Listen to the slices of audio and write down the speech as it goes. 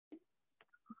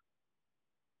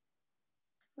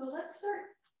So let's start,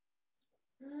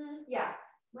 yeah,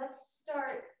 let's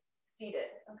start seated,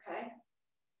 okay?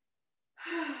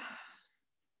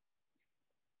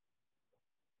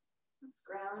 Let's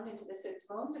ground into the sits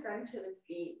bones, ground into the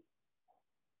feet.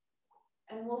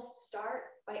 And we'll start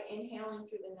by inhaling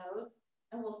through the nose,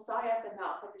 and we'll sigh out the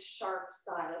mouth like a sharp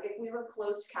sigh. Like if we were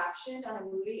closed captioned on a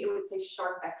movie, it would say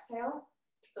sharp exhale.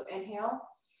 So inhale.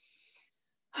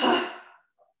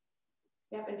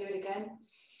 Yep, and do it again.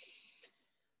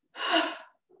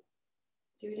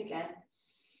 Do it again.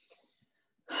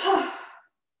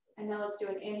 And now let's do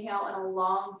an inhale and a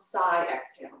long sigh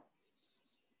exhale.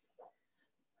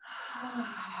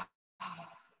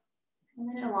 And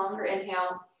then a longer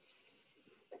inhale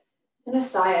and a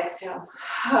sigh exhale.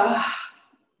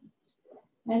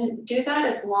 And do that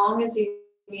as long as you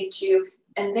need to,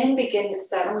 and then begin to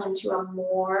settle into a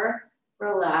more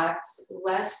relaxed,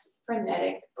 less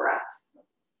frenetic breath.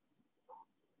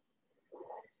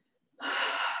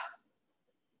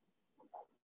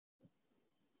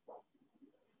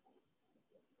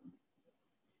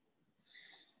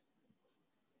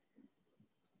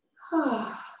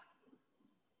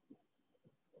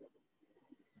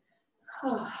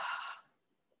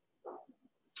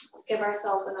 Let's give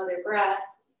ourselves another breath.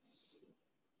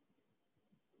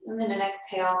 And then an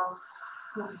exhale.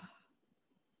 And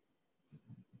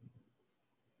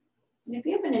if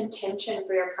you have an intention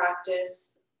for your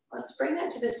practice, let's bring that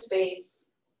to the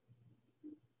space.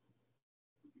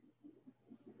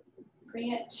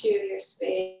 Bring it to your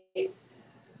space.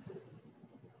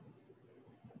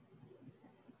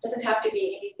 It doesn't have to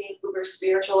be anything uber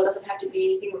spiritual. It doesn't have to be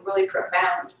anything really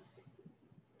profound.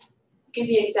 It can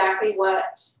be exactly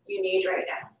what you need right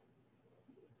now.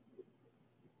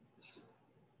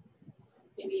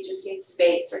 Maybe you just need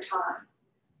space or time.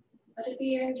 Let it be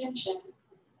your intention.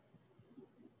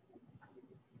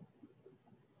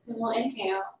 And we'll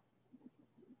inhale.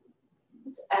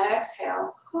 Let's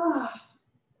exhale. Now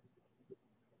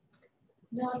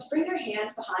let's bring our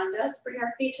hands behind us, bring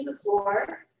our feet to the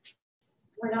floor.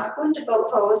 We're not going to boat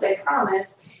pose, I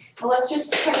promise. But let's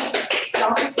just kind of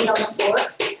stomp your feet on the floor.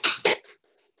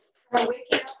 And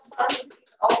waking up the body,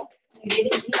 also getting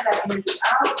that energy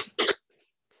out.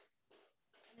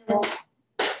 And then we'll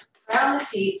ground the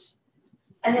feet.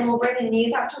 And then we'll bring the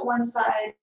knees out to one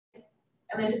side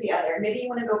and then to the other. Maybe you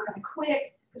want to go kind of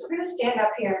quick, because we're going to stand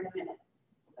up here in a minute.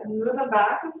 And move them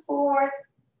back and forth.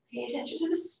 Pay attention to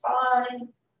the spine.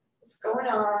 What's going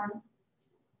on?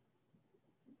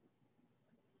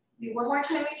 Maybe one more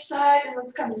time each side, and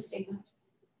let's come to stand.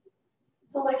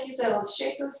 So like you said, let's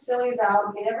shake those sillies out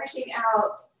and get everything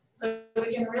out so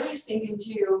we can really sink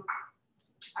into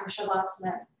our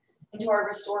shavasana, into our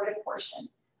restorative portion.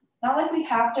 Not like we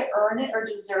have to earn it or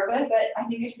deserve it, but I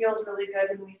think it feels really good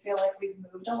when we feel like we've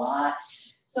moved a lot.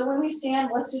 So when we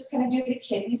stand, let's just kind of do the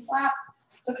kidney slap.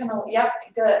 So kind of, yep,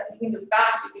 good. You can move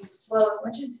fast, you can move slow, as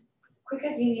much as quick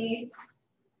as you need.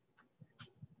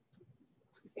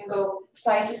 You can go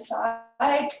side to side,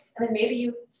 and then maybe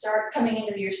you start coming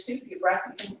into your soupy breath.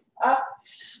 You can up,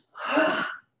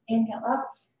 inhale up,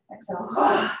 exhale,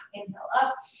 inhale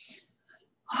up,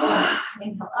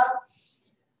 inhale up.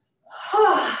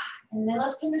 And then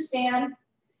let's come to stand,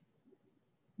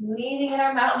 leaning in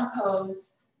our mountain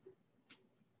pose.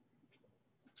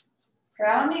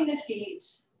 Grounding the feet.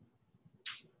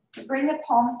 Bring the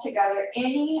palms together.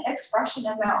 Any expression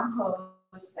of mountain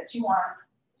pose that you want.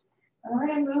 And we're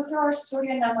going to move through our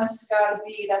Surya Namaskar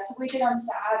B. That's what we did on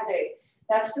Saturday.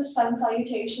 That's the sun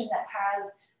salutation that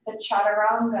has the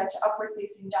chaturanga to upward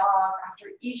facing dog. After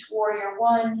each warrior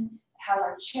one, it has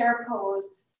our chair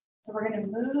pose. So we're going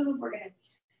to move. We're going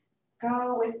to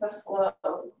go with the flow.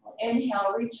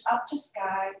 Inhale, reach up to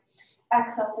sky.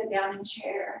 Exhale, sit down in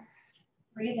chair.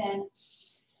 Breathe in.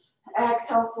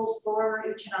 Exhale, fold forward,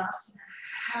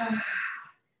 Uttanasana.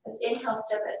 Let's inhale,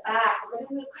 step it back. We're going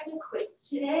to move kind of quick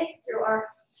today through our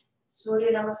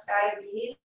Surya Namaskar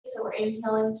B. So we're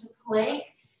inhaling to plank.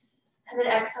 And then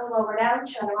exhale, lower down,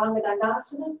 Chaturanga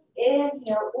Dandasana.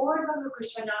 Inhale, Urdhva Mukha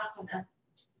Svanasana.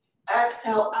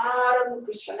 Exhale, Adho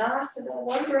Mukha Svanasana.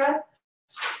 One breath.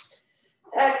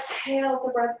 Exhale, let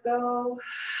the breath go.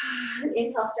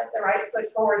 Inhale, step the right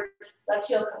foot forward. Left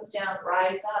heel comes down,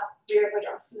 rise up.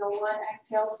 Virabhadrasana 1.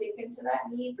 Exhale, sink into that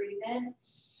knee, breathe in.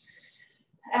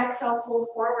 Exhale, fold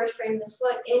forward, frame the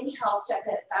foot. Inhale, step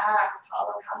it back.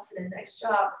 Palakasana, nice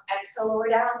job. Exhale, lower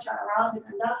down, Chaturanga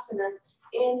Dandasana.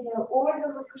 Inhale,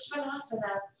 Urdhva Mukha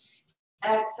Svanasana.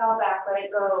 Exhale, back, let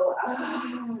it go.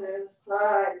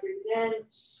 Inside, breathe in.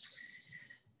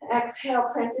 Exhale,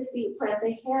 plant the feet, plant the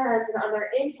hands, and on our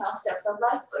inhale, step the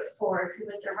left foot forward,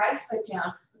 pivot the right foot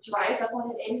down. Let's rise up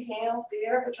on an inhale,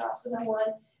 Virabhadrasana 1.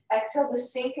 Exhale to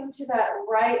sink into that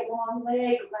right long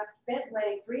leg, left bent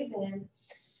leg. Breathe in.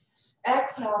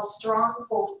 Exhale, strong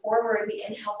fold forward. We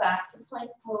inhale back to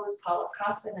plank pose,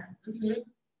 Palakasana.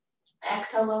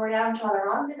 Exhale, lower down,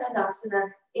 Chaturanga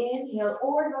Dandasana. Inhale,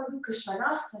 Urdhva Mukha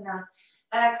Svanasana.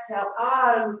 Exhale,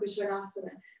 Adho Mukha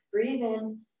Svanasana. Breathe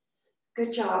in.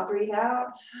 Good job. Breathe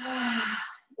out.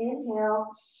 Inhale.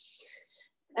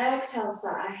 Exhale,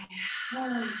 sigh.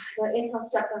 Now inhale,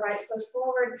 step the right foot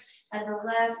forward and the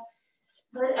left.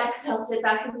 Then exhale, sit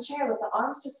back in the chair with the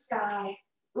arms to sky.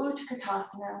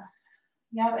 Utkatasana.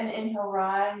 Yep, and inhale,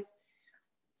 rise.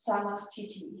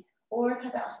 Samastiti or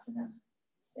Tadasana.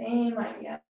 Same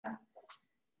idea.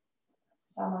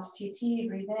 Samastiti,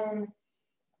 breathe in.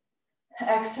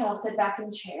 Exhale, sit back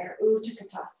in chair.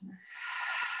 Utkatasana.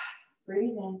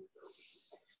 Breathe in.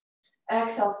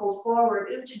 Exhale, fold forward.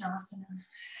 Uttanasana.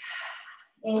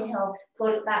 Inhale,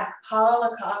 float it back.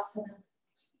 Palakasana.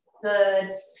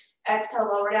 Good. Exhale,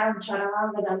 lower down.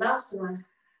 Chaturanga Dandasana.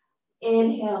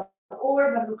 Inhale,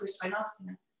 Urdhva Mukha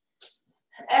Svanasana.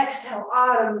 Exhale,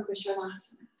 Adho Mukha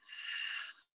Svanasana.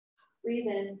 Breathe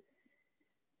in.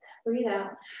 Breathe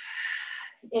out.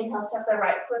 Inhale, step the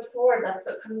right foot forward. Left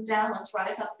foot comes down. Let's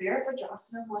rise up.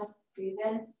 Virabhadrasana. 1. Breathe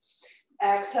in.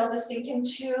 Exhale to sink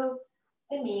into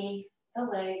the knee, the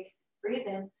leg. Breathe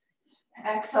in.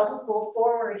 Exhale to fold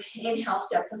forward. Inhale,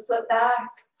 step the foot back.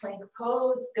 Plank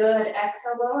pose. Good.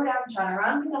 Exhale, lower down.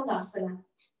 Chaturanga Dandasana.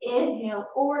 Inhale,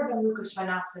 Urdhva Mukha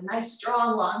Svanasana. Nice,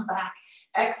 strong, long back.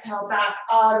 Exhale, back.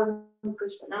 Adho Mukha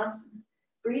Svanasana.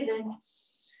 Breathe in.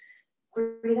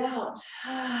 Breathe out.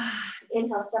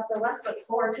 Inhale, step the left foot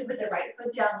forward. Pivot the right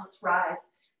foot down. Let's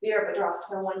rise.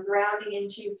 Virabhadrasana. 1. Grounding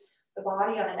into the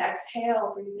body on an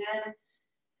exhale. Breathe in.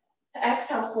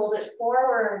 Exhale, fold it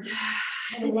forward.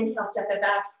 And then inhale, step it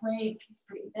back, plank.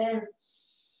 Breathe in.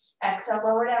 Exhale,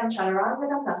 lower down, Chaturanga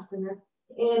Dandasana.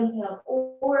 Inhale,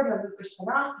 Urdhva Mukha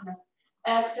Svanasana.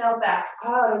 Exhale, back,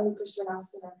 Adho Mukha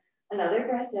Svanasana. Another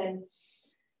breath in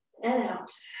and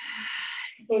out.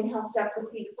 Inhale, step the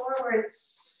feet forward.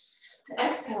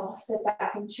 Exhale, sit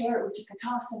back in chair,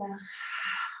 Utkatasana.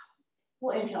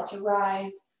 We'll inhale to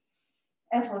rise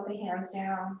and float the hands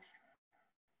down.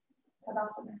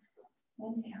 Tadasana.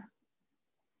 Inhale.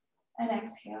 And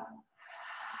exhale.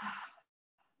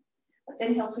 Let's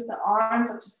inhale, sweep the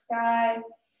arms up to sky.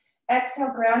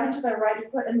 Exhale, ground into the right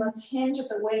foot, and let's hinge at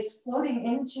the waist, floating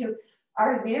into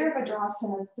our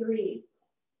Virabhadrasana 3.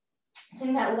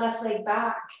 Send that left leg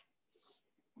back.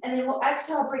 And then we'll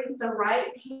exhale, bring the right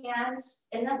hands,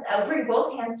 and then bring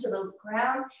both hands to the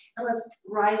ground, and let's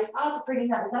rise up, bringing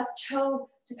that left toe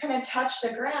to kind of touch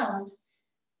the ground.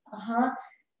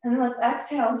 And then let's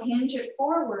exhale, hinge it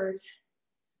forward.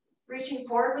 Reaching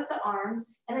forward with the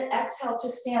arms, and then exhale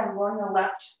to stand, lowering the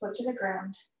left foot to the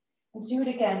ground. And do it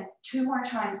again, 2 more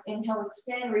times. Inhale,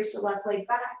 extend, reach the left leg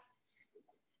back.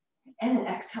 And then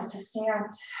exhale to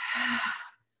stand.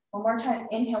 1 more time,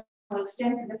 inhale,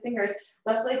 extend through the fingers.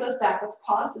 Left leg goes back, let's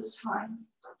pause this time.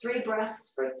 3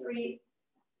 breaths for 3,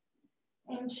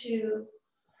 and 2,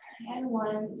 and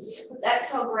 1. Let's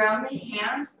exhale, ground the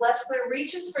hands. Left foot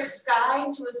reaches for sky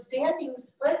into a standing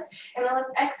splits. And then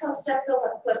let's exhale, step the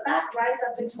left foot back, rise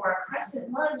up into our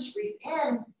crescent lunge. Breathe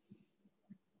in.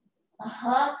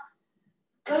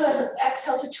 Good. Let's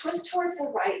exhale to twist towards the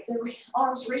right. The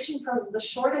arms reaching from the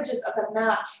short edges of the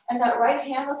mat. And that right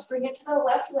hand, let's bring it to the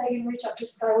left leg and reach up to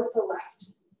sky with the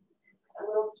left. A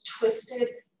little twisted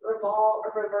revolve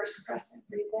or reverse crescent.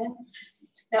 Breathe in.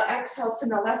 Now exhale,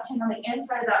 send the left hand on the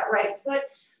inside of that right foot.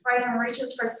 Right arm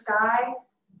reaches for sky.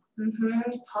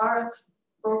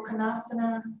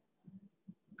 Parsvokhanasana.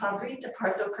 Pavrita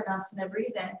Parsvokhanasana.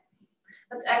 Breathe in.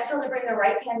 Let's exhale to bring the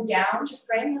right hand down to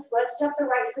frame the foot. Step the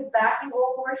right foot back and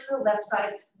roll forward to the left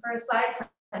side for a side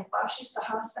plank.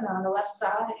 Vashisthasana on the left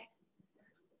side.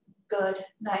 Good.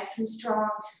 Nice and strong.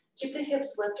 Keep the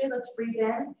hips lifted. Let's breathe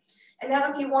in. And now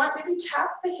if you want, maybe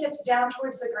tap the hips down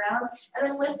towards the ground and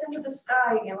then lift them to the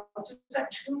sky again. Let's do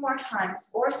that 2 more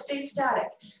times, or stay static.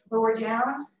 Lower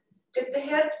down, dip the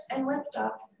hips and lift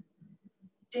up.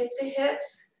 Dip the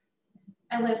hips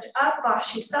and lift up,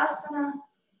 Vashisthasana.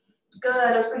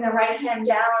 Good, let's bring the right hand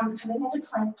down, coming into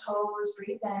plank pose,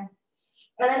 breathe in.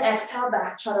 And then exhale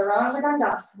back, Chaturanga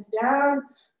Dandasana, down,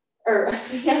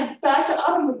 back to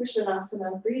Adho Mukha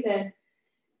Svanasana, breathe in.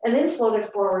 And then float it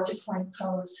forward to plank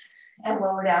pose and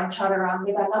lower down,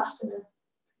 Chaturanga Dandasana.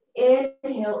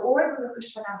 Inhale, Urdhva Mukha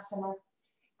Svanasana.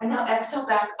 And now exhale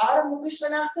back, Adho Mukha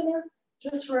Svanasana,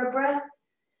 just for a breath.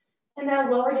 And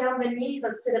now lower down the knees,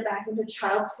 let's sit it back into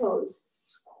child's pose.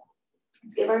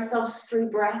 Let's give ourselves 3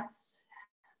 breaths.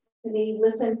 Maybe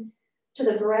listen to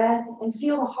the breath and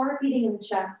feel the heart beating in the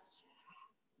chest.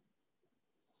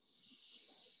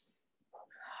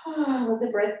 Let the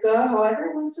breath go however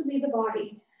it wants to leave the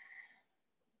body.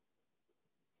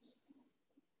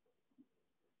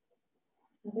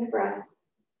 Another breath.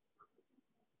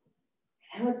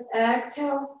 And let's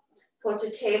exhale, float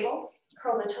to table,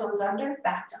 curl the toes under,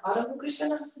 back to Adho Mukha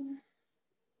Svanasana.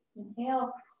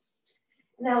 Inhale.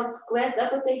 Now let's glance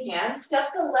up with the hands, step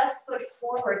the left foot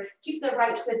forward, keep the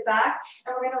right foot back,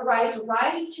 and we're gonna rise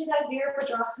right into that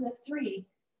Virabhadrasana 3.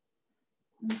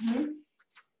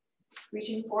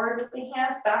 Reaching forward with the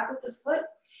hands, back with the foot,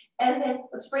 and then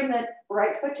let's bring the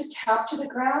right foot to tap to the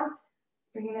ground,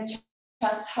 bringing the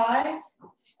chest high,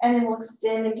 and then we'll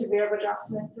extend into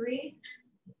Virabhadrasana 3.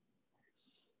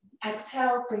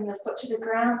 Exhale, bring the foot to the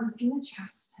ground, lifting the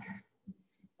chest.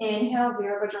 Inhale,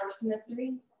 Virabhadrasana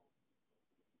 3.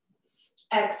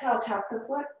 Exhale, tap the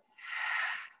foot.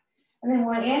 And then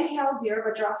we'll inhale,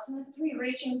 Virabhadrasana 3,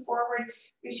 reaching forward,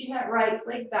 reaching that right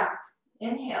leg back.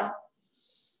 Inhale.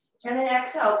 And then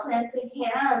exhale, plant the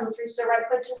hands. Let's reach the right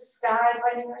foot to the sky,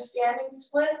 finding our standing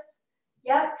splits.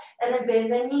 Yep. And then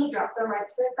bend the knee, drop the right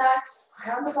foot back,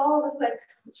 round the ball of the foot.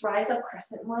 Let's rise up,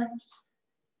 crescent lunge.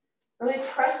 Really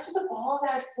press to the ball of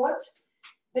that foot,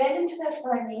 bend into that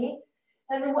front knee,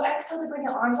 and then we'll exhale to bring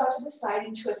the arms out to the side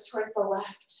and twist toward the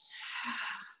left.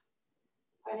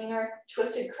 Finding our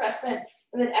twisted crescent,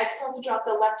 and then exhale to drop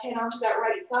the left hand onto that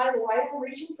right thigh, the right arm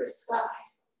reaching for sky.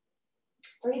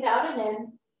 Breathe out and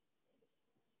in.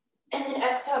 And then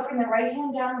exhale, bring the right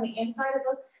hand down on the inside of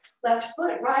the left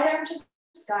foot, right arm to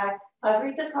sky.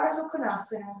 Avrita Karsha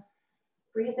Konasana.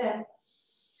 Breathe in.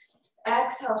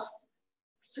 Exhale,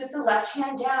 sweep the left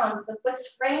hand down. The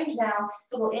foot's framed now,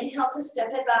 so we'll inhale to step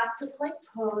it back to plank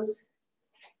pose.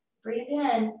 Breathe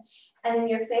in, and then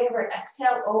your favorite,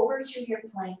 exhale over to your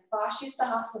plank.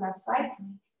 Vashisthasana, side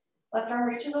plank. Left arm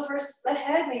reaches over the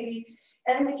head maybe,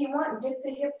 and then if you want, dip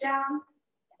the hip down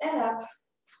and up,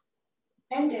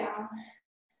 and down,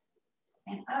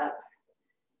 and up,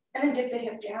 and then dip the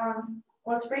hip down.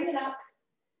 Let's bring it up.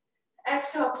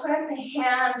 Exhale, plant the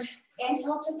hand,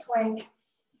 inhale to plank,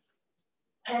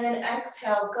 and then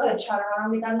exhale, good,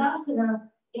 Chaturanga Dandasana.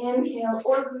 Inhale,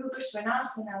 Urdhva Mukha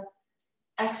Svanasana.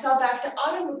 Exhale back to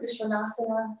Adho Mukha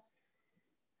Svanasana.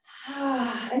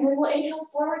 And then we'll inhale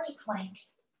forward to plank,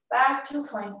 back to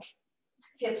plank,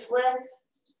 hips lift.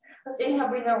 Let's inhale,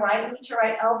 bring the right knee to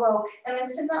right elbow, and then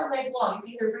send that leg long.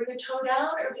 You can either bring the toe down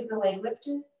or keep the leg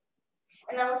lifted.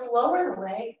 And now let's lower the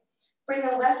leg, bring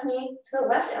the left knee to the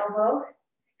left elbow,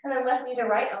 and then left knee to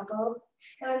right elbow,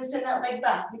 and then send that leg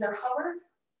back, either hover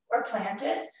or plant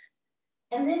it,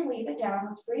 and then leave it down.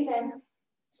 Let's breathe in.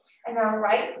 And now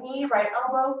right knee, right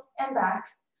elbow, and back.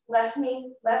 Left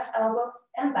knee, left elbow,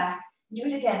 and back. Do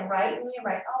it again. Right knee,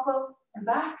 right elbow, and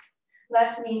back.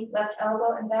 Left knee, left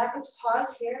elbow, and back. Let's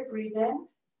pause here. Breathe in.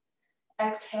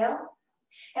 Exhale.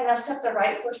 And now step the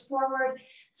right foot forward.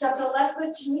 Step the left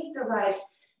foot to meet the right.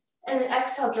 And then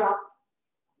exhale, drop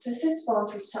the sits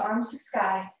bones, reach the arms to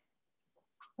sky.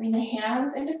 Bring the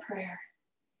hands into prayer.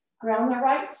 Ground the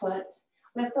right foot.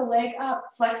 Lift the leg up.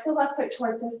 Flex the left foot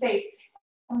towards the face.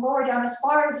 And lower down as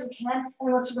far as you can.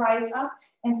 And let's rise up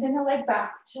and send the leg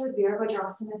back to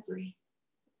Virabhadrasana 3.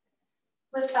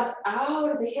 Lift up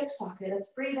out of the hip socket. Let's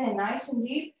breathe in nice and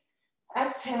deep.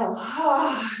 Exhale.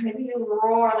 Maybe you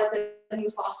roar like the new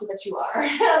fossil that you are.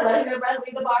 Letting the breath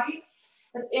leave the body.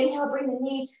 Let's inhale, bring the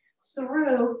knee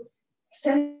through.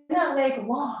 Send that leg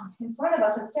long in front of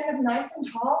us. Let's stand up nice and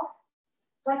tall.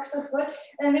 Flex the foot.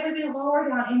 And then maybe we lower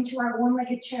down into our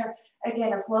one-legged chair.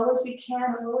 Again, as low as we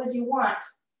can, as low as you want.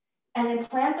 And then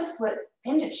plant the foot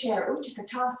into chair,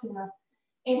 Utkatasana.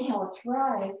 Inhale, let's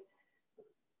rise.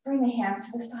 Bring the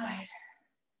hands to the side.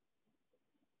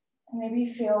 And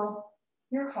maybe feel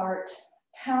your heart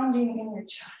pounding in your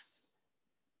chest.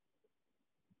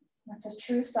 That's a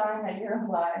true sign that you're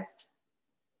alive.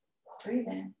 Let's breathe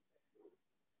in.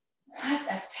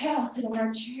 Let's exhale, sit in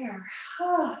our chair.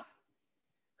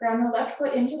 Ground the left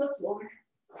foot into the floor.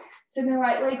 Send the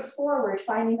right leg forward,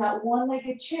 finding that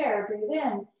one-legged chair. Breathe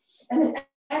in. And then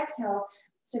exhale,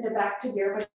 send it back to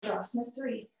Virabhadrasana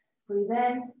 3. Breathe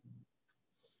in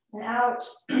and out.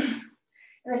 And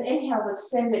then inhale,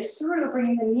 let's send it through,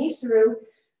 bringing the knee through,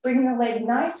 bringing the leg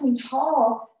nice and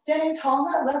tall, standing tall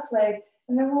on that left leg.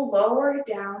 And then we'll lower it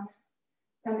down,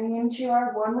 coming into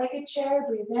our one-legged chair.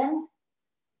 Breathe in.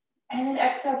 And then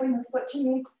exhale, bring the foot to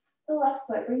meet the left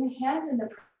foot. Bring the hands into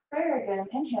prayer again.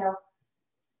 Inhale.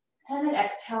 And then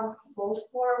exhale, fold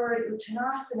forward,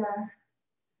 Uttanasana.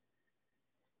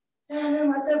 And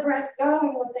then let the breath go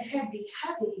and let the head be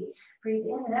heavy. Breathe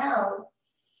in and out.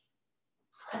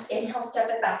 Let's inhale, step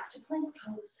it back to plank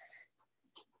pose.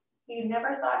 You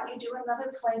never thought you'd do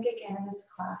another plank again in this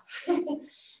class.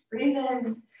 Breathe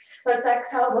in. Let's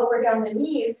exhale, lower down the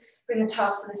knees. Bring the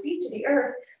tops of the feet to the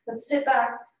earth. Let's sit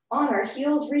back on our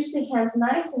heels. Reach the hands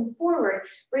nice and forward.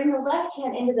 Bring the left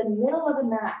hand into the middle of the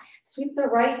mat. Sweep the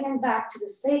right hand back to the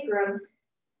sacrum.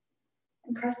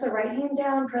 And press the right hand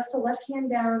down. Press the left hand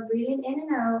down. Breathing in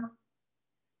and out.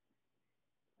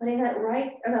 Letting that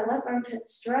left armpit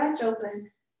stretch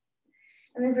open.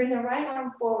 And then bring the right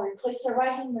arm forward. Place the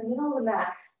right hand in the middle of the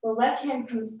mat. The left hand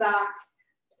comes back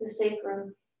to the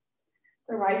sacrum.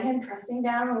 The right hand pressing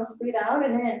down. Let's breathe out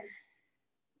and in.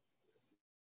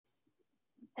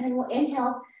 And then we'll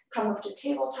inhale, come up to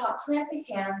tabletop, plant the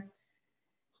hands,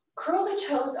 curl the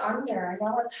toes under.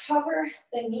 Now let's hover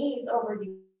the knees over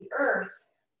the earth.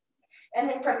 And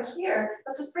then from here,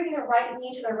 let's just bring the right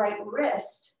knee to the right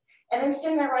wrist. And then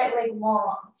send the right leg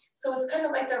long. So it's kind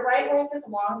of like the right leg is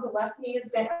long, the left knee is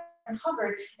bent and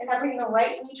hovered. And now bring the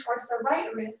right knee towards the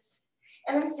right wrist.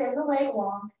 And then send the leg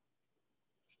long.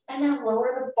 And now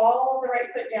lower the ball of the right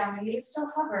foot down. The knees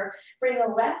still hover. Bring the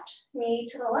left knee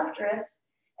to the left wrist.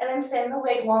 And then send the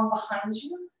leg long behind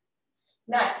you.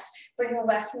 Nice. Bring the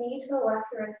left knee to the left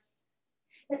wrist.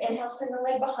 Then inhale, send the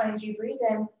leg behind you. Breathe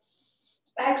in.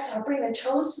 Exhale, bring the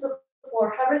toes to the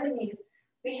floor. Hover the knees.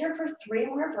 Be here for 3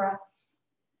 more breaths.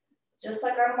 Just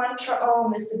like our mantra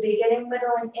Om is the beginning,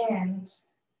 middle, and end.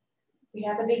 We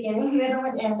have the beginning, middle,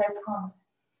 and end, I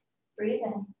promise. Breathe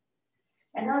in.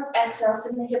 And now let's exhale,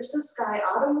 send the hips to the sky,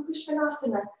 Adho Mukha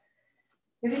Svanasana.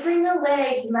 Maybe bring the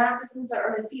legs, mat distance,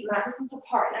 or the feet mat distance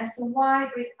apart, nice and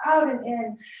wide. Breathe out and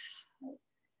in.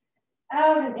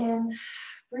 Out and in.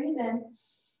 Breathe in.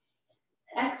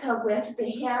 Exhale, glance at the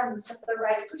hands, step the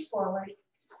right foot forward.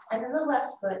 And then the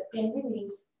left foot, bend the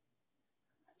knees.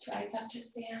 Let's rise up to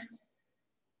stand.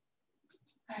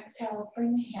 Exhale,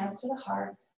 bring the hands to the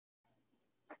heart.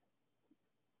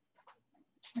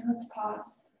 And let's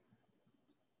pause.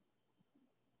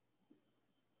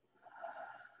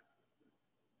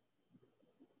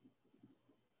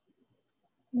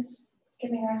 Just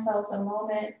giving ourselves a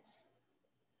moment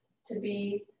to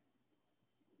be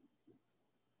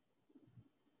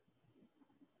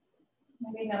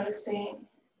maybe noticing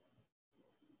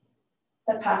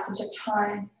the passage of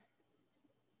time.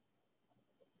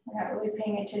 We're not really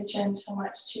paying attention so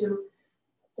much to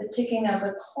the ticking of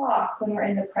the clock when we're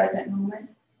in the present moment.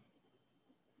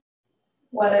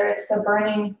 Whether it's the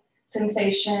burning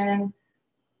sensation,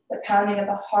 the pounding of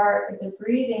the heart, or the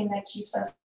breathing that keeps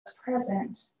us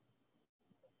present.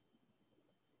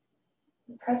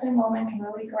 The present moment can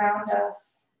really ground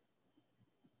us.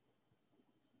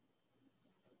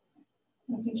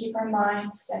 We can keep our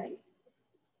mind steady.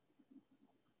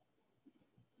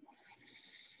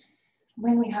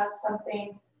 When we have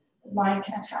something the mind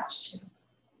can attach to.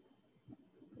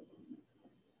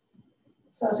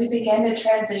 So as we begin to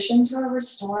transition to a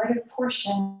restorative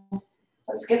portion,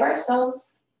 let's give our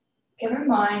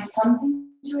mind something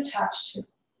to attach to.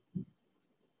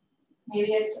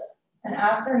 Maybe it's an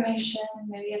affirmation,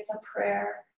 maybe it's a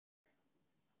prayer.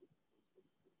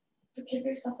 But give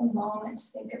yourself a moment to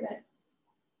think of it.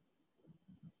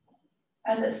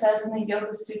 As it says in the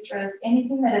Yoga Sutras,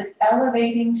 anything that is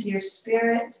elevating to your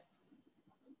spirit.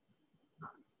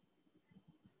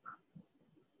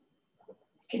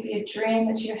 It could be a dream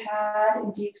that you had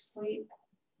in deep sleep.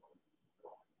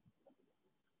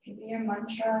 It could be your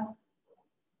mantra.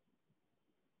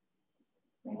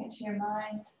 Bring it to your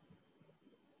mind.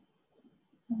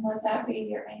 And let that be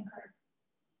your anchor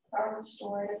for our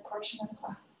restorative portion of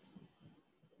class.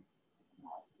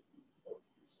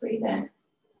 Let's breathe in.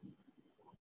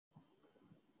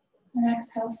 And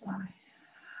exhale, sigh.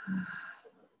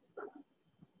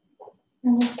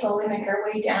 And we'll slowly make our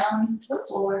way down to the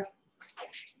floor.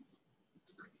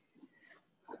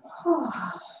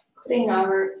 Putting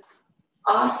our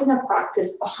asana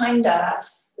practice behind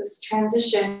us, this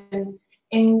transition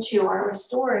into our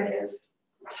restorative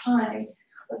time.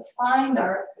 Let's find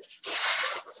our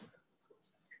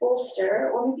bolster,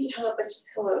 or maybe have a bunch of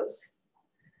pillows.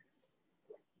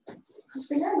 Let's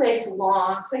bring our legs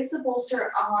long, place the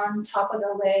bolster on top of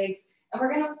the legs, and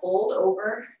we're going to fold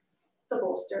over the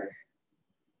bolster.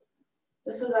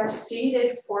 This is our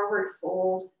seated forward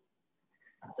fold.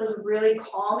 This is really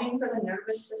calming for the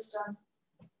nervous system.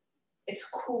 It's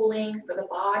cooling for the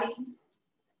body.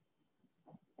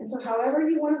 And so however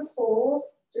you want to fold,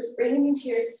 just bring it into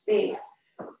your space.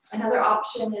 Another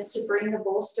option is to bring the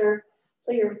bolster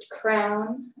so your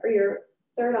crown or your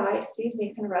third eye,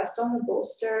 can rest on the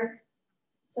bolster.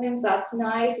 Sometimes that's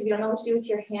nice. If you don't know what to do with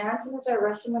your hands, sometimes I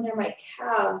rest them under my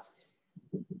calves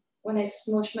when I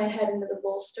smush my head into the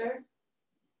bolster.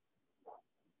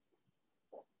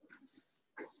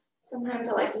 Sometimes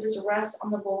I like to just rest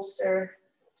on the bolster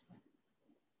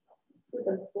with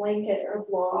a blanket or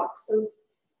block. So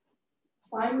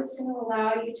find what's going to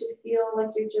allow you to feel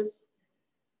like you're just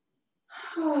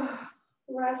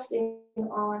resting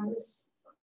on this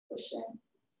cushion.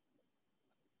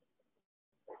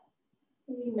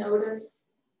 Maybe notice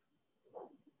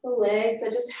the legs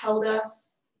that just held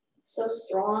us so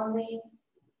strongly.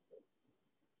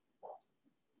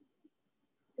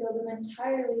 Feel them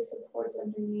entirely supported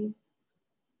underneath.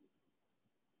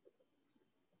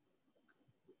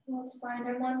 Let's find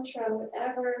our mantra,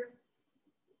 whatever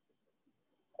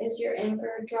is your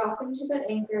anchor. Drop into that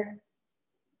anchor.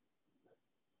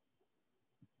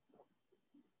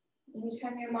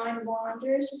 Anytime your mind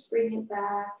wanders, just bring it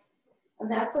back.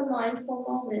 And that's a mindful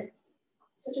moment.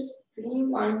 So just being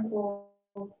mindful,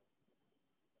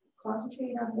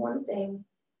 concentrating on one thing.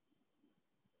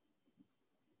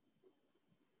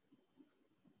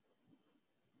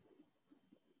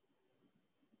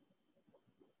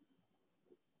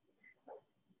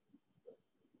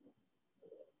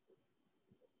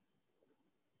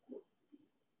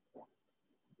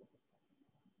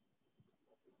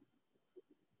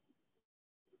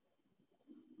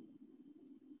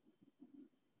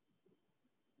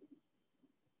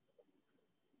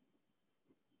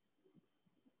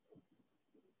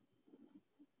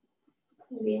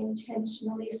 Maybe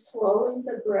intentionally slowing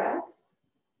the breath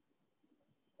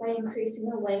by increasing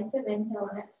the length of inhale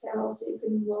and exhale so you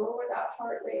can lower that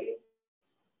heart rate.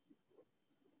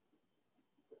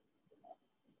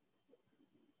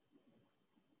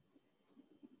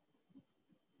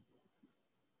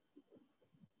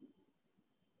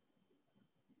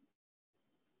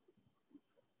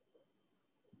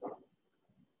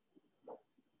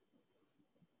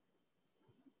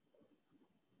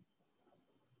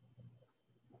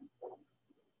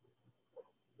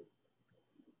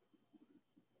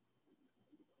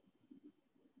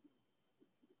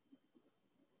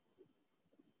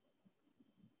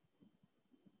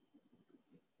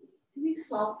 Maybe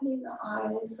softening the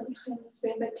eyes. Sometimes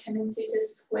we have a tendency to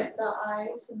squint the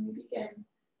eyes when we begin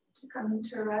to come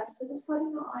into rest. So just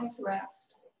letting the eyes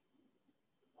rest.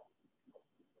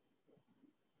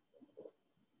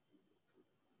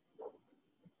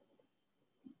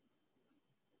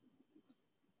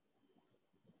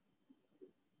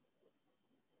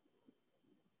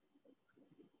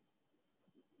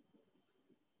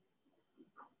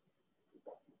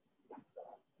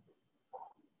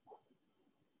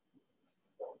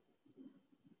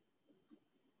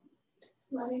 Just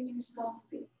letting yourself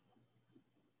be.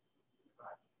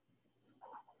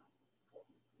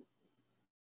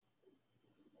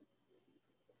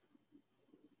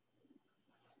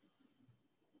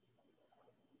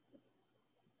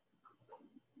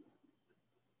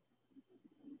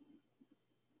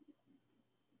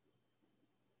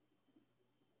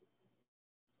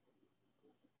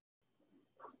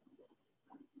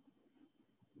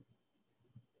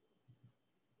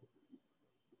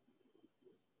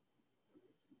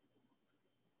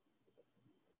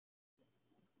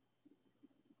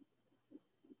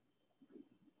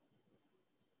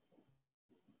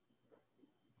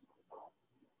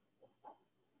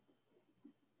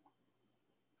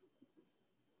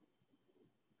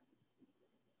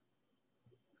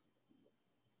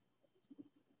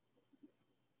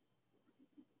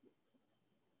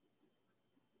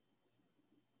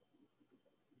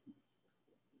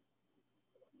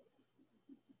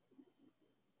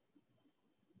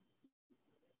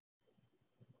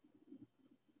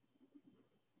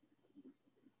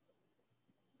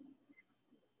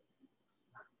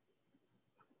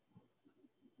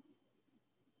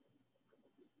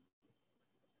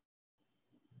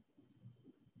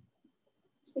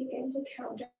 Let's begin to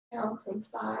count down from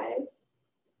 5.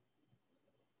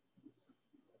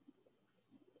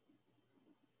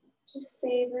 Just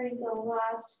savoring the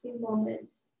last few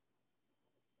moments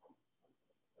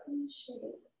in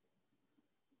shape.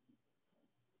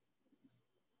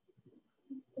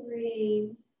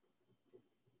 3,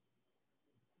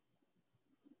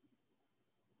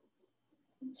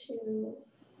 2,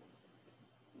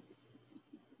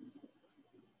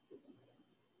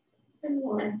 and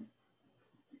 1.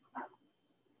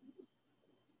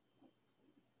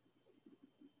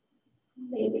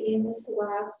 Maybe in this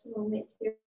last moment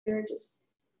here, just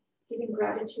giving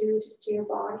gratitude to your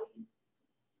body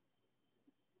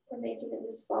for making it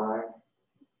this far.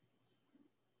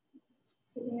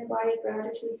 Giving your body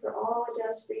gratitude for all it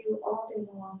does for you all day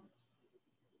long.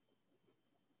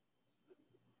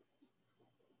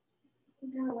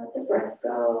 Now let the breath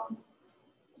go.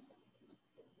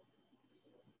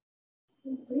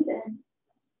 And breathe in.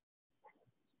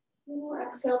 We'll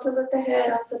exhale to lift the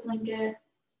head off the blanket.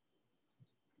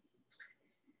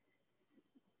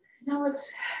 Now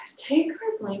let's take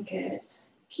our blanket,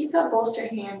 keep that bolster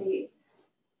handy.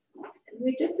 And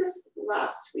we did this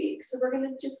last week, so we're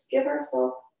gonna just give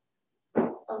ourselves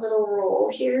a little roll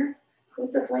here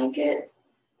with the blanket.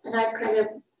 And I've kind of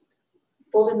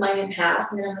folded mine in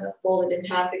half, and then I'm gonna fold it in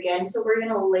half again. So we're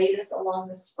gonna lay this along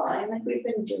the spine like we've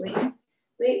been doing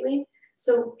lately.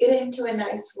 So get into a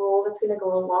nice roll that's gonna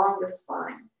go along the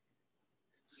spine.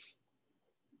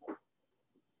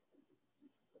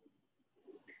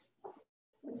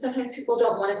 And sometimes people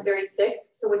don't want it very thick,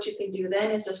 so what you can do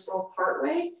then is just roll part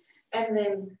way and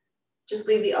then just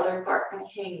leave the other part kind of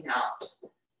hanging out.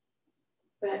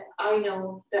 But I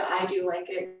know that I do like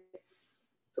it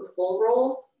the full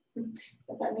roll,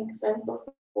 if that makes sense, the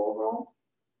full roll.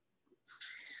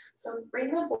 So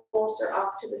bring the bolster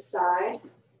off to the side.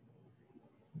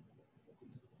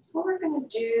 So what we're gonna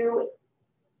do,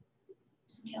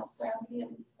 sorry, I'll need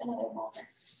another moment.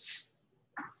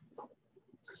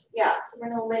 Yeah, so we're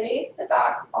gonna lay the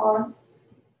back on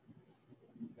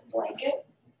the blanket.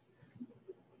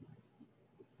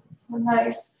 It's a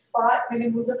nice spot. Maybe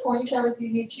move the ponytail if you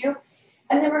need to.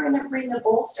 And then we're gonna bring the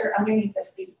bolster underneath the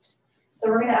feet. So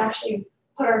we're gonna actually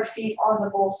put our feet on the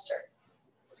bolster.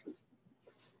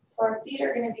 So our feet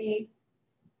are gonna be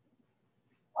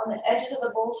on the edges of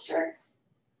the bolster,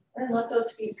 and then let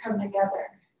those feet come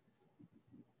together.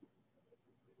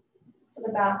 So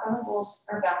the back on the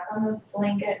bolster, or back on the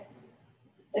blanket,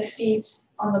 the feet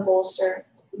on the bolster,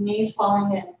 knees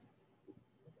falling in.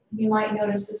 You might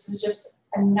notice this is just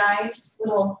a nice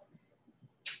little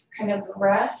kind of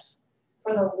rest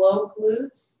for the low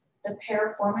glutes, the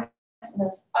piriformis, and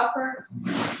this upper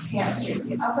hamstrings,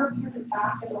 the upper part of the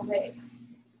back of the leg.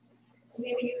 So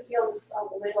maybe you feel just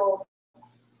a little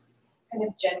kind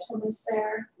of gentleness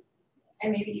there,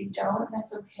 and maybe you don't,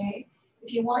 that's okay.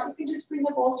 If you want, you can just bring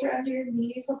the bolster under your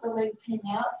knees, let the legs hang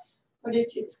out. But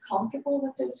if it's comfortable,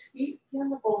 let those feet be on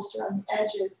the bolster, on the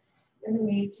edges, and the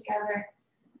knees together.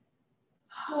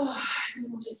 And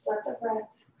we'll just let the breath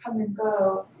come and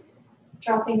go,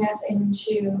 dropping us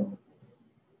into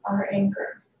our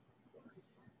anchor.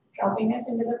 Dropping us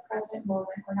into the present moment.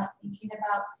 We're not thinking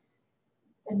about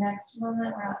the next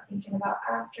moment. We're not thinking about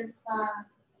after class.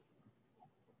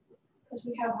 Because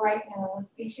we have right now. Let's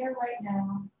be here right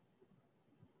now.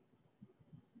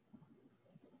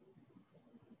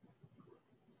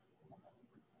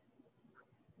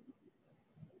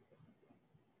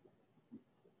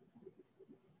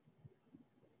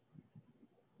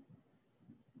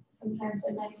 Sometimes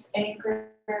a nice anchor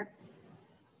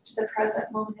to the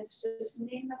present moment is just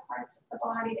name the parts of the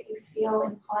body that you feel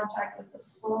in contact with the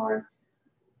floor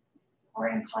or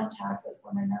in contact with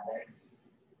one another.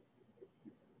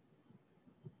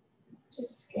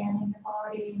 Just scanning the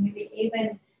body, maybe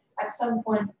even at some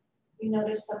point you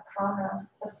notice the prana,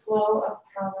 the flow of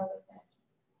prana within.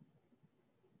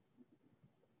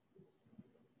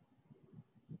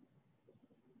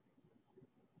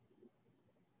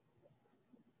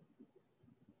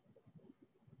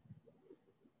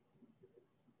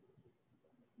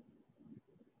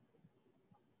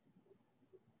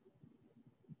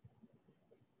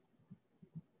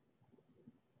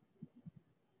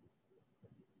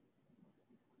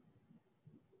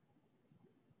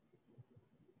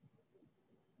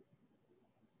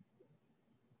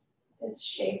 This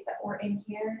shape that we're in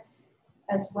here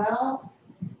as well,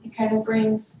 it kind of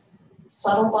brings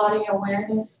subtle body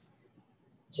awareness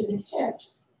to the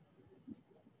hips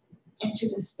and to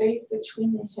the space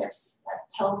between the hips, that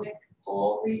pelvic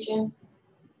bowl region.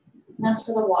 And that's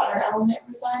where the water element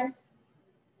resides.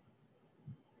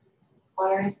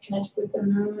 Water is connected with the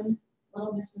moon,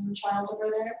 little Miss Moonchild over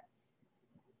there.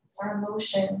 It's our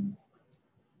emotions.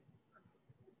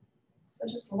 So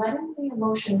just letting the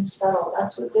emotions settle.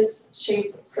 That's what this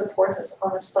shape supports us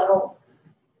on a subtle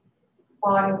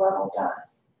body level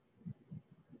does.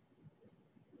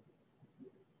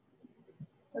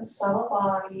 The subtle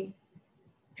body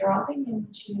dropping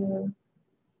into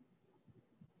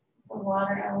the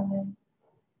water element,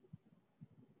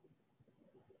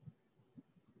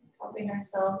 helping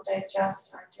ourselves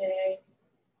digest our day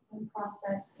and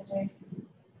process the day.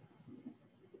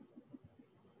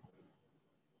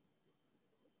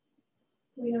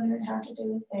 We don't even have to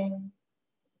do a thing.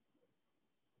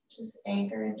 Just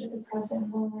anchor into the present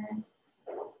moment.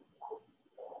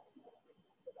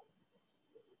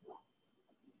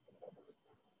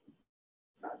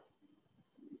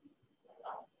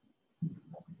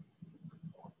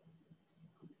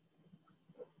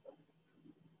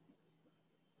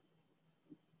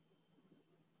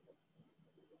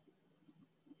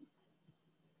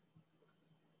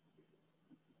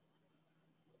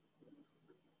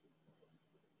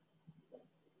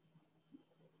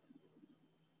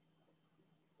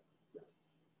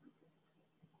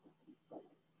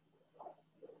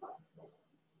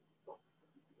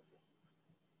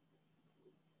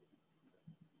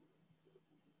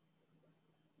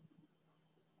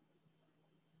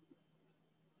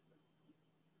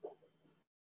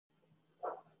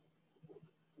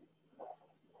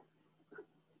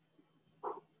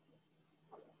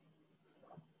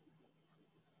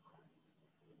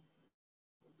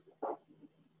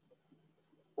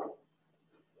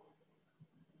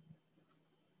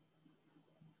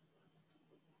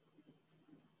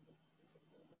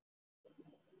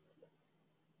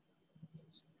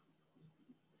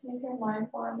 If your mind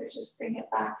wanders, just bring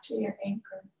it back to your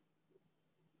anchor.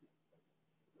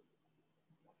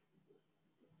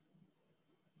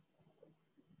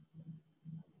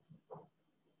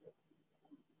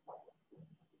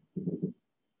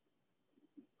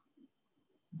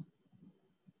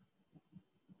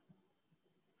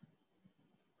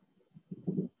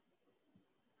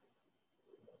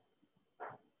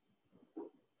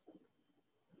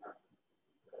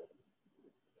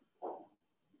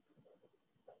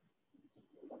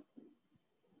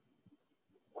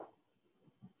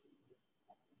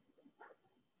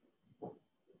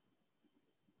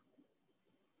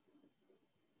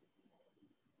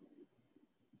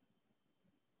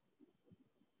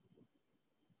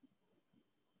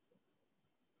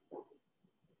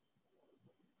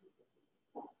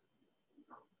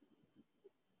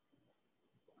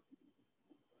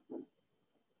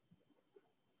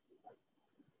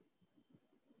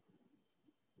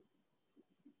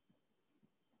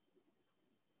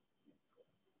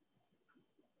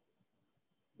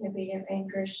 Maybe your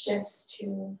anchor shifts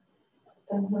to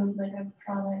the movement of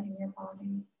prana in your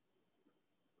body.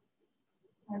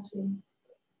 As we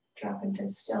drop into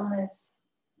stillness,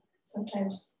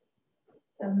 sometimes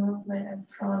the movement of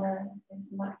prana is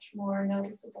much more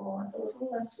noticeable. It's a little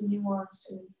less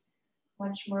nuanced and it's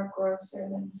much more grosser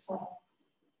than subtle.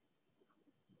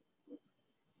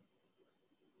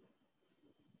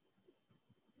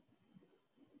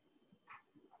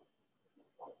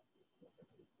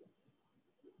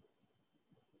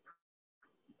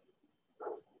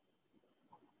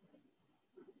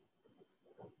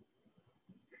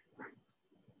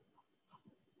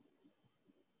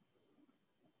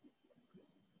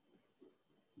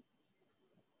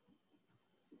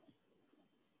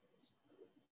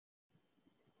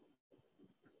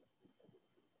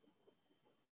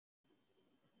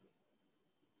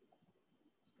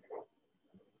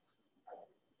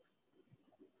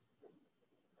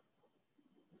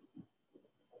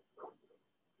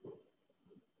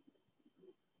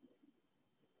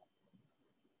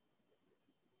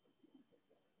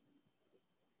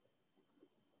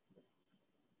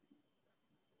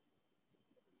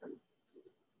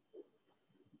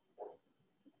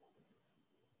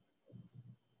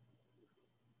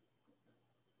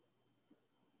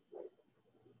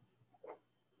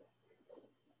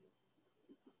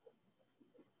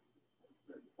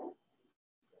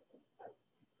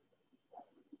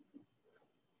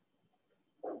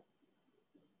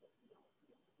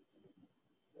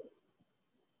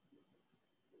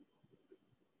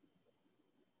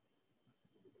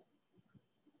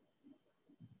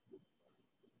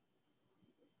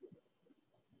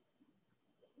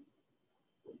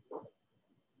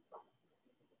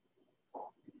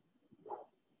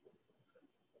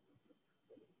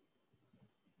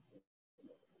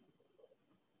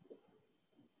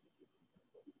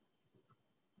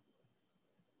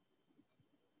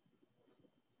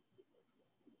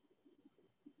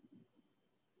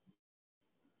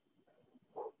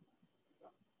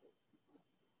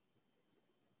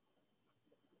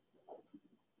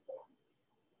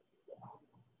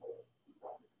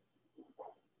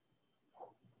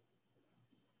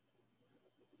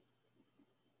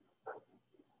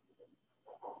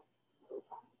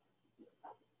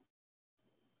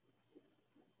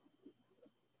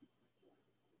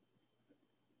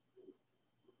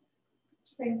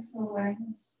 Bring some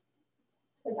awareness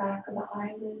to the back of the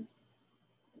eyelids,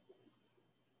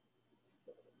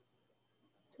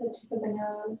 to the tip of the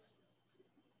nose,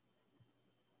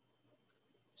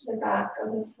 to the back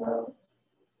of the throat,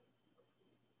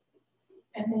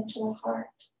 and then to the heart.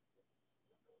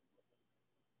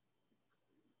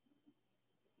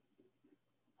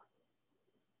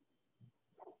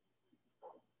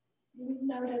 You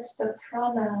notice the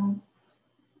prana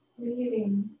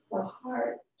leaving the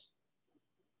heart,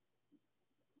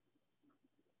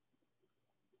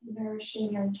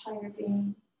 nourishing your entire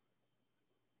being.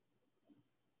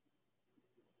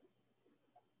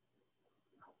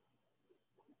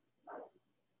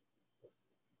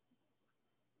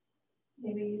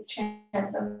 Maybe you chant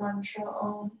the mantra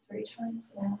Om 3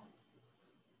 times now.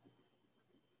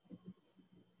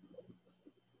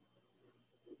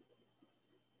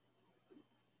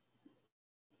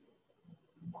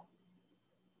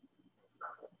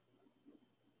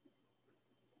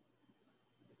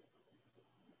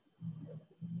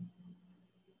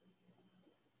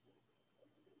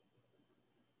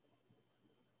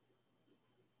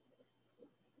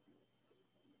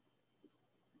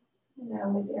 Now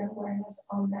with your awareness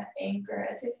on that anchor,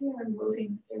 as if you were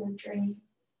moving through a dream,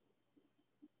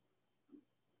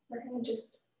 we're going to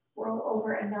just roll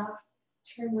over enough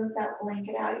to remove that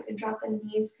blanket out. You can drop the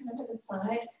knees kind of to the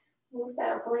side, move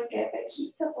that blanket, but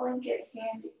keep the blanket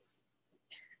handy.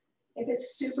 If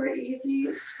it's super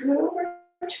easy, scoot over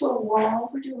to a wall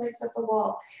or do legs up the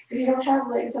wall. If you don't have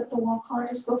legs up the wall,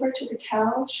 just go over to the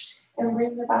couch and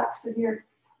bring the backs of your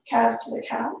calves to the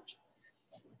couch.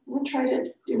 I'm going to try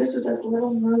to do this with as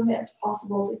little movement as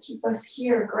possible to keep us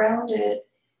here grounded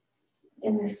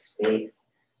in this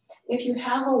space. If you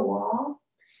have a wall,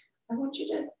 I want you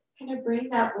to kind of bring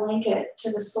that blanket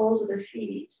to the soles of the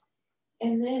feet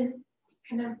and then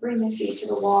kind of bring the feet to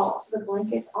the wall. So the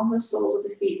blanket's on the soles of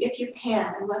the feet, if you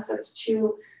can, unless it's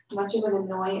too much of an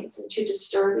annoyance and too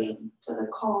disturbing to the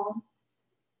calm.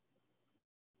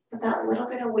 But that little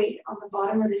bit of weight on the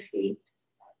bottom of the feet,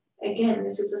 again,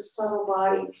 this is a subtle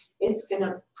body. It's going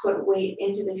to put weight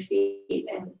into the feet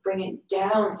and bring it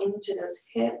down into those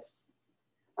hips.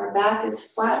 Our back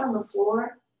is flat on the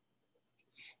floor.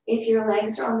 If your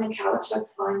legs are on the couch,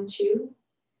 that's fine too.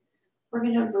 We're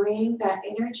going to bring that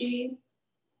energy,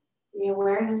 the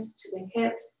awareness to the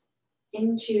hips,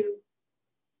 into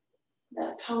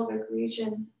that pelvic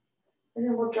region. And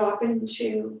then we'll drop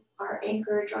into our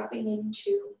anchor, dropping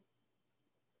into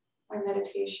our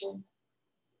meditation.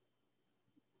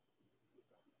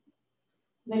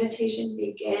 Meditation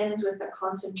begins with a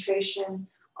concentration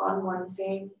on one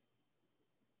thing.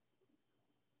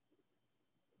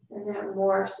 And then it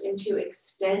morphs into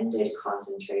extended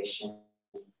concentration,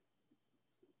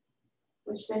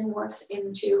 which then morphs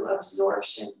into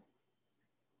absorption,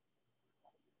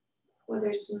 where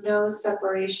there's no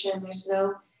separation, there's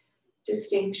no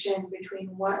distinction between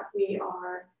what we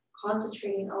are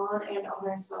concentrating on and on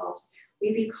ourselves.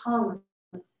 We become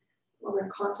what we're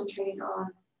concentrating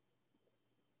on.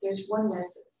 There's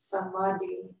oneness,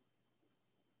 samadhi.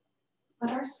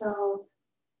 Let ourselves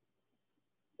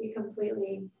be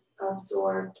completely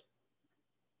absorbed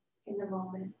in the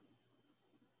moment.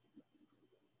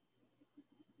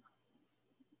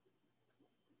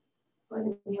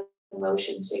 Letting the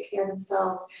emotions take care of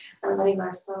themselves and letting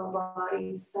our subtle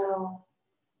body settle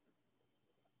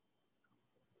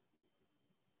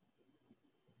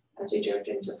as we drift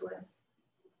into bliss.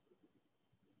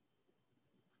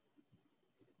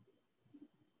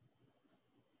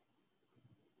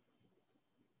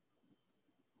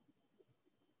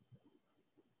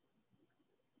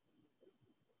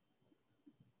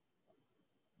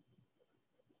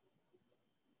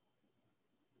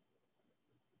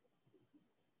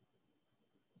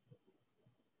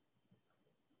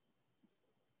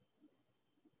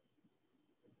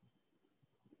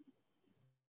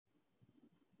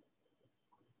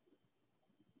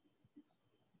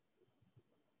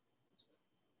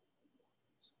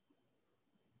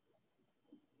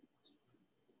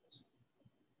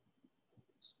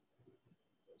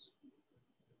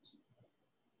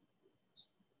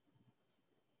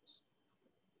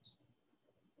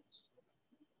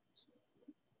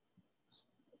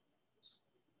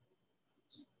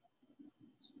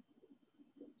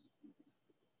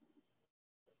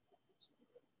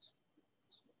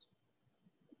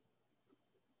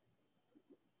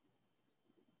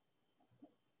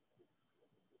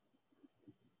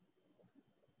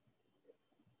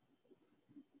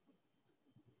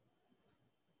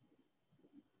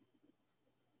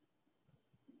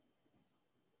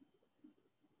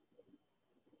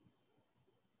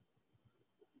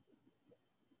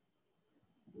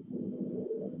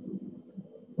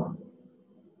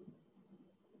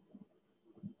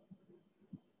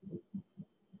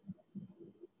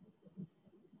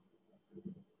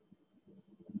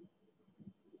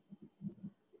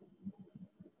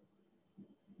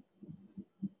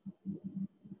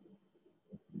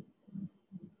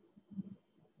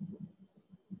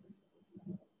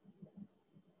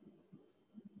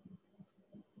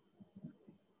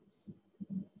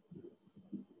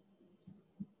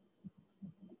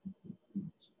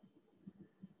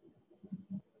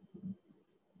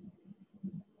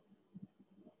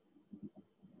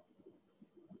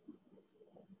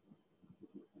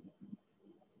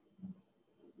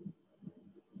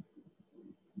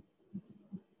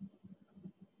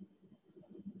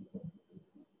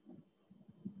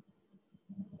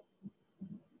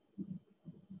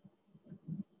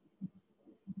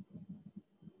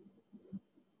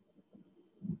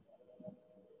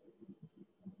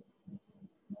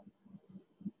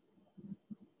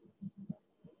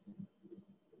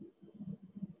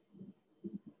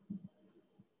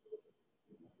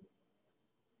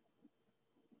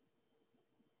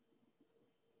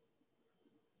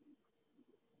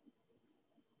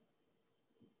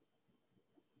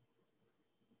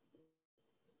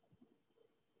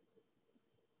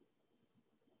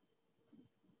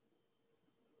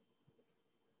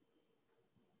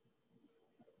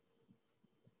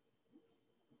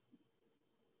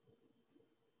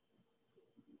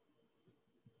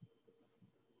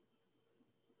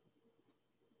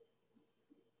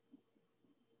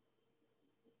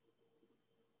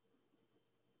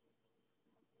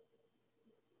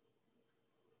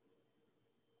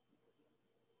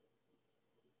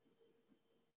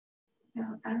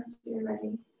 Now, as you're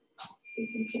ready, you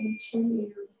can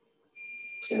continue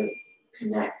to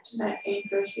connect to that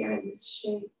anchor here in this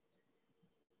shape.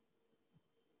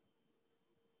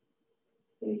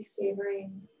 Maybe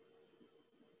savoring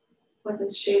what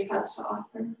this shape has to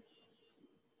offer.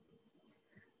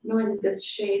 Knowing that this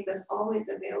shape is always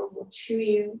available to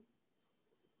you.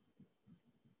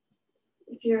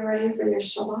 If you're ready for your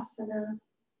shavasana,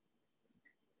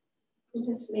 you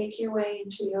just make your way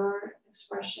into your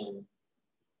expression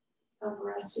of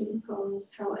resting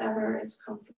pose, however is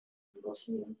comfortable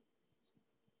to you.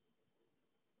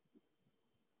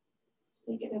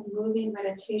 Make it a moving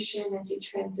meditation as you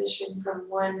transition from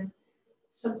one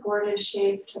supportive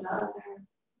shape to the other.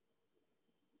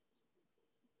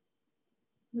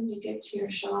 When you get to your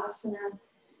shavasana,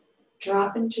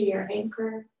 drop into your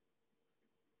anchor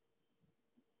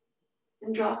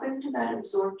and drop into that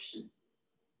absorption.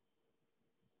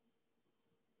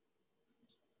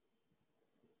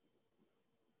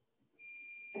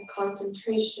 And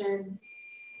concentration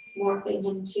morphing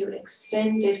into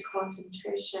extended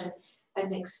concentration,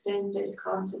 and extended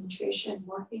concentration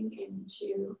morphing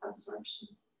into absorption.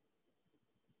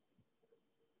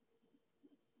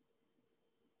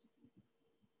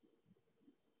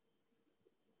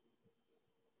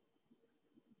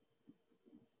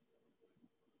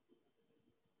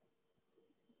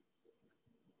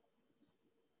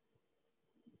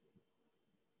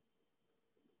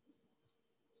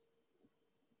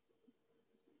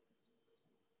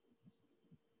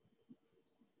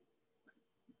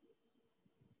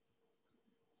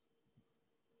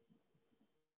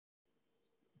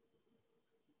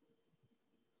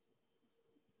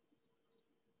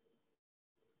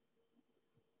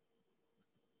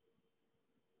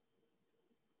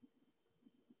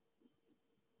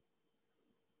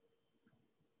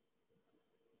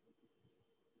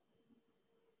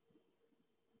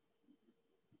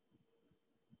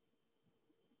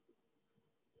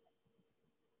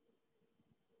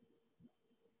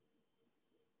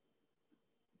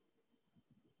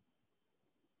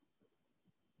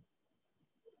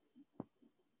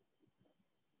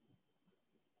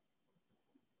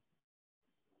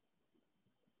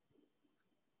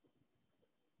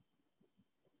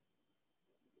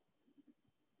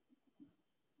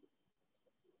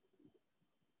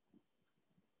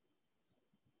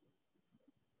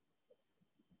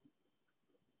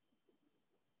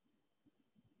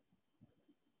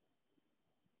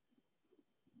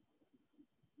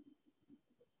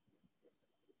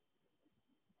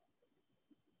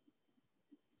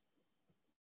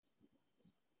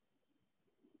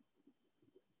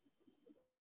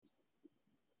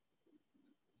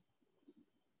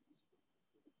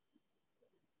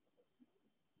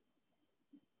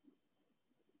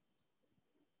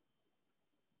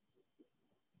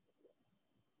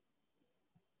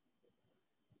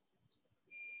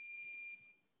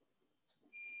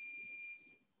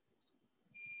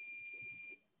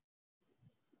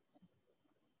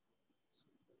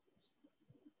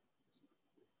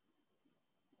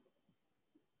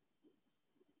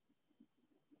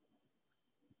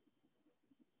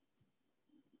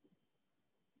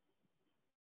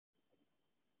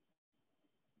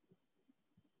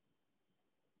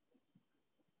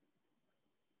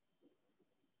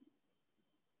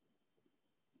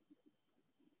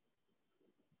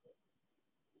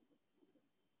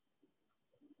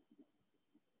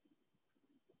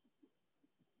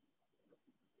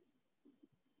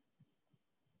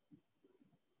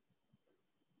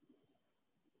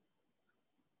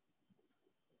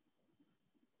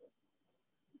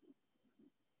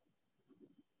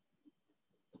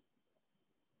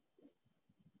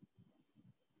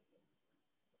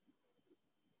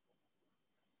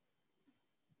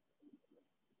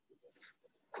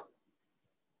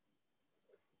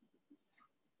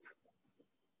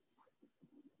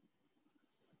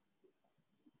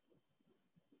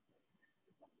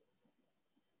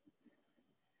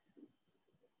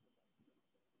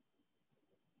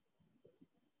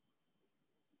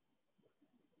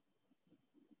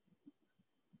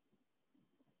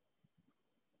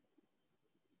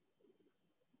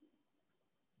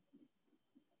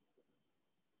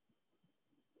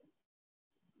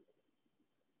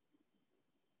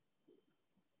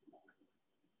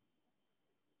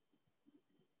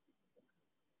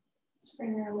 Let's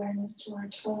bring our awareness to our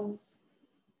toes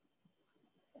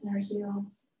and our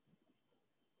heels,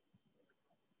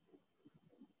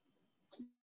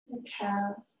 the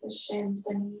calves, the shins,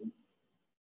 the knees,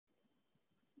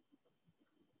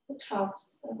 the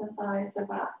tops of the thighs, the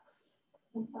backs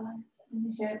of the thighs, and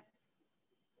the hips,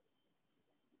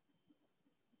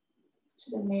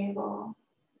 to the navel,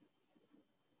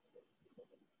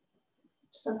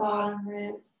 to the bottom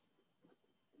ribs,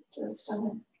 to the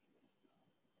stomach,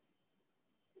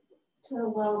 to the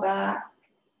low back,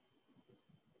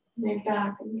 mid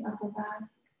back and the upper back,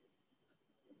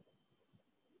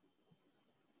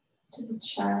 to the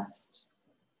chest,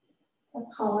 the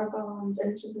collarbones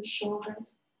into the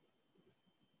shoulders.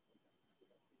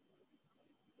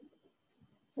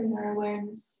 Bring our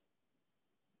awareness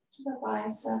to the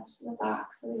biceps, the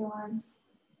backs of the arms,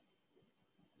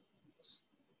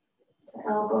 the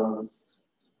elbows,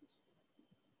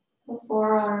 the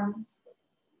forearms,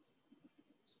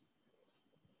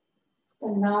 the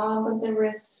knob of the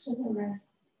wrist to the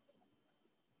wrist,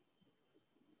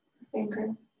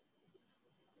 finger,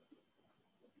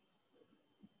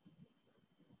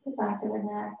 the back of the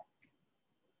neck,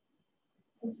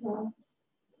 the throat,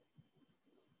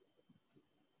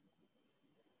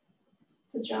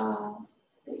 the jaw,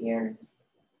 the ears,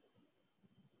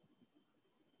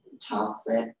 the top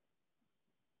lip,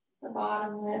 the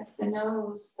bottom lip, the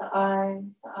nose, the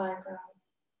eyes, the eyebrows,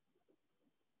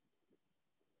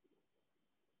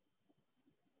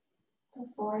 the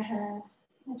forehead,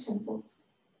 the temples,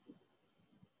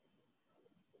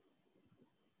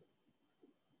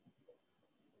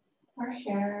 our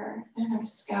hair and our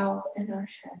scalp and our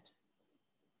head.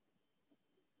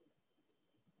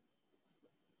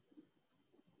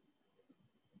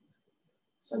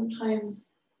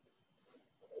 Sometimes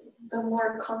the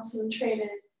more concentrated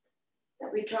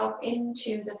that we drop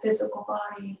into the physical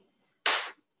body,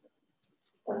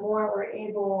 the more we're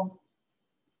able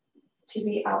to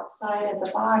be outside of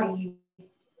the body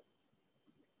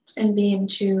and be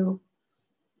into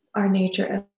our nature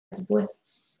as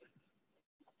bliss.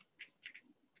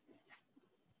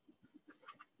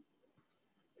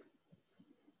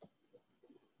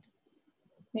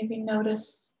 Maybe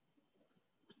notice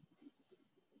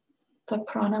the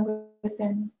prana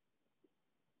within.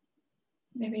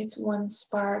 Maybe it's one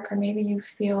spark, or maybe you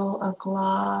feel a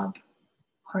glob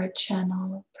or a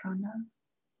channel of prana.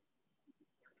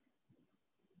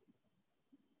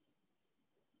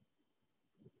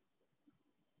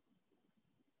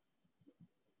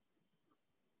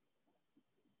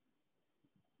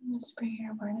 Just bring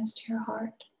your awareness to your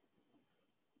heart.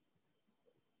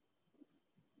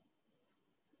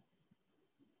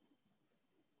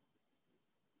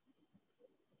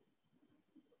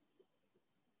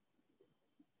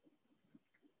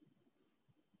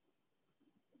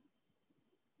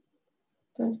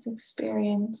 This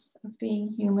experience of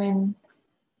being human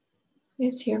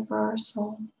is here for our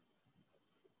soul.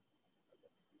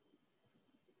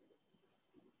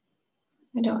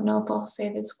 I don't know if I'll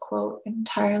say this quote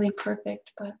entirely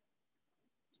perfect, but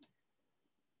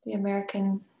the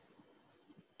American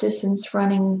distance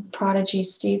running prodigy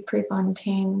Steve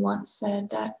Prefontaine once said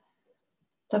that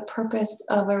the purpose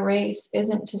of a race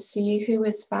isn't to see who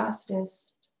is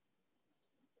fastest.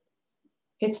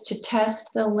 It's to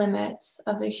test the limits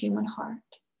of the human heart.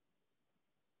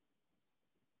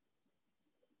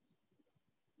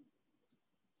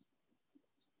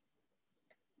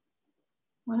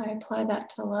 When I apply that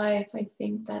to life, I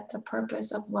think that the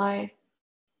purpose of life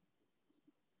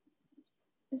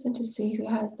isn't to see who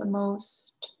has the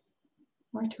most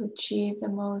or to achieve the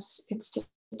most. It's to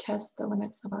test the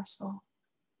limits of our soul.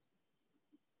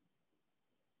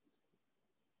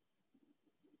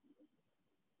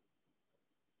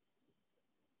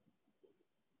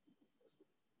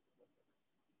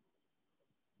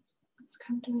 Let's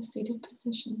come to a seated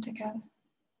position together.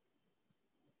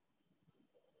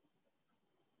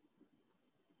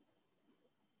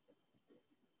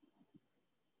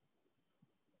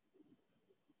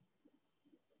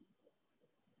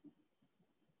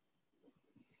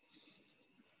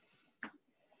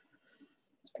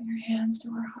 Let's bring our hands to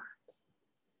our hearts.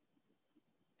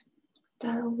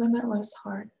 The limitless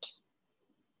heart.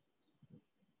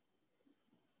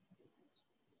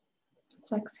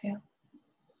 Let's exhale.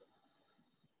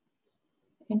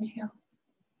 Inhale.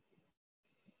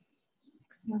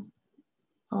 Exhale.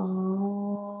 Om.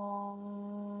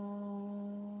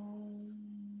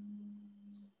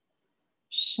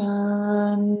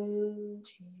 Shanti.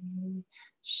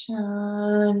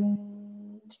 Shanti.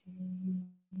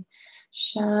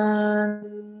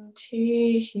 Shanti.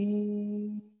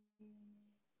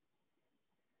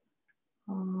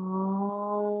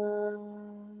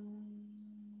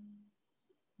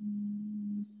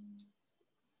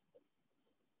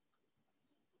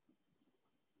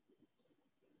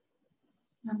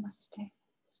 Namaste.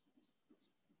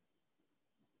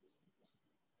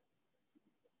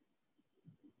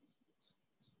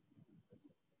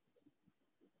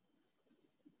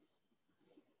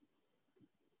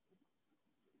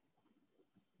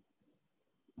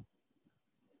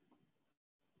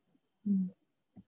 Mm.